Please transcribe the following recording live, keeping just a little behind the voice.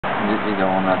You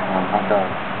don't want that one hot dog?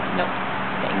 Nope.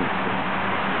 Thanks.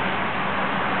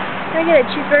 Can I get a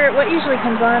cheeseburger? What usually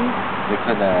comes on? They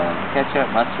put ketchup,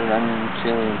 mustard, onion,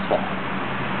 chili, and salt.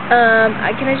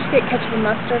 Can I just get ketchup and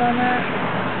mustard on that?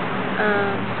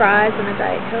 Fries and a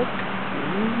Diet Coke.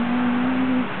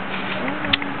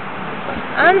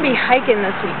 I'm gonna be hiking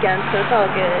this weekend, so it's all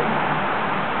good.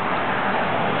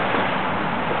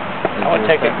 I would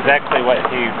take exactly what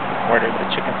he ordered, the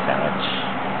chicken sandwich.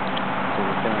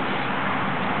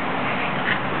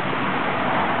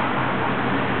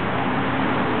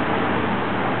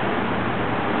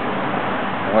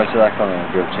 What would you like on a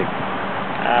grilled chicken?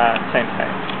 Same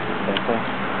thing. Same thing?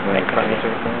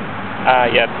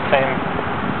 Yeah, same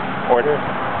order.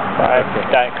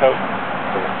 5 Diet Coke.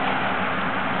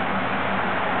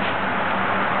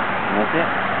 That's it?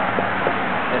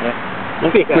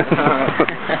 You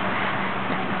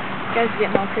guys are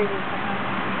getting all crazy.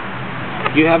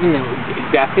 You having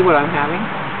exactly what I'm having?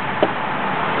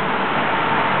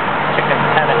 Chicken's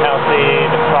kind of healthy.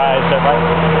 The fries are like.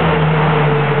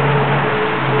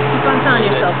 Keep on telling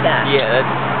yourself that. Yeah,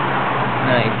 that's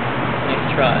nice. Nice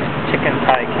try. Chicken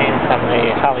pie came from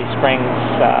the Holly Springs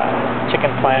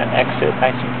chicken plant exit,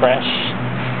 nice and fresh.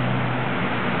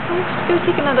 Let's go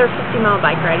take another 50-mile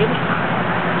bike ride. It was fun.